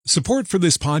Support for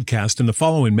this podcast and the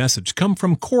following message come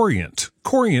from Corient.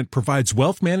 Corient provides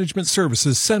wealth management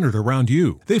services centered around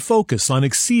you. They focus on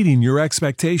exceeding your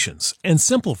expectations and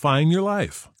simplifying your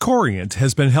life. Corient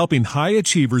has been helping high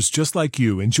achievers just like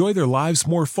you enjoy their lives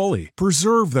more fully,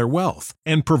 preserve their wealth,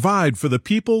 and provide for the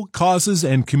people, causes,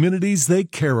 and communities they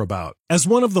care about. As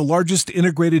one of the largest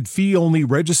integrated fee-only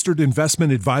registered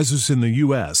investment advisors in the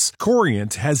U.S.,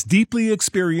 Corient has deeply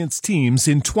experienced teams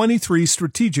in 23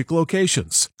 strategic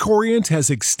locations. Corient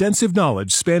has extensive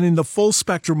knowledge spanning the full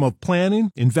spectrum of planning,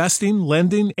 investing,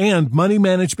 lending, and money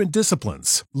management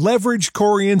disciplines. Leverage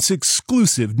Corient's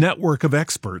exclusive network of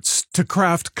experts to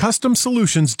craft custom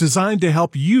solutions designed to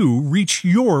help you reach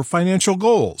your financial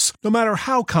goals, no matter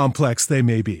how complex they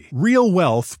may be. Real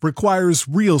wealth requires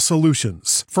real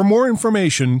solutions. For more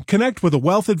information, connect with a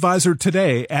wealth advisor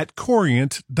today at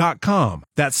Corient.com.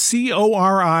 That's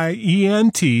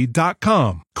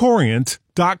Corient.com.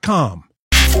 Corient.com.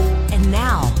 And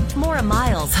now, Maura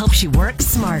Miles helps you work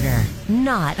smarter,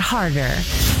 not harder.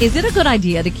 Is it a good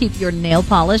idea to keep your nail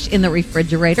polish in the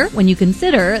refrigerator when you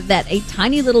consider that a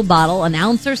tiny little bottle, an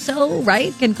ounce or so,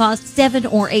 right, can cost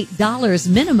 $7 or $8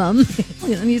 minimum?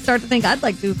 And you start to think, I'd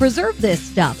like to preserve this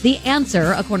stuff. The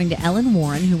answer, according to Ellen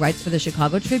Warren, who writes for the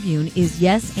Chicago Tribune, is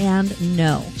yes and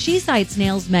no. She cites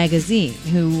Nails Magazine,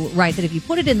 who write that if you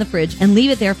put it in the fridge and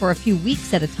leave it there for a few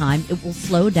weeks at a time, it will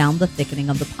slow down the thickening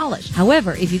of the polish.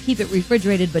 However, if you keep it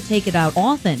refrigerated but take it out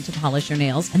often to polish your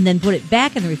nails and then put it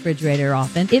back in the refrigerator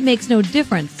often, it makes no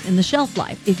difference in the shelf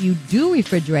life. If you do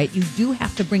refrigerate, you do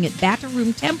have to bring it back to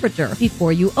room temperature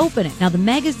before you open it. Now, the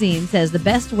magazine says the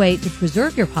best way to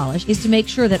preserve your polish is to make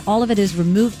sure that all of it is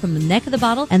removed from the neck of the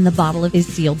bottle and the bottle is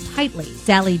sealed tightly.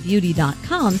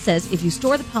 SallyBeauty.com says if you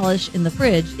store the polish in the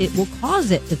fridge, it will cause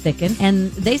it to thicken,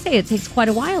 and they say it takes quite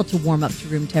a while to warm up to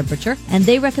room temperature, and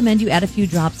they recommend you add a few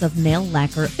drops of nail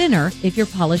lacquer thinner if your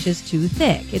polish is too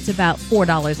thick. It's about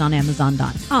 $4 on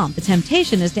Amazon.com. The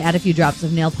temptation is to add a few drops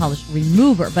of nail polish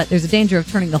remover, but there's a danger of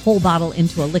turning the whole bottle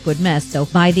into a liquid mess, so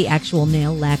buy the actual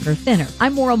nail lacquer thinner.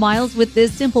 I'm Maura Miles with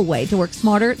this simple way to work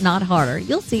smarter, not harder.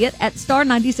 You'll see it at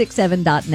star967.net.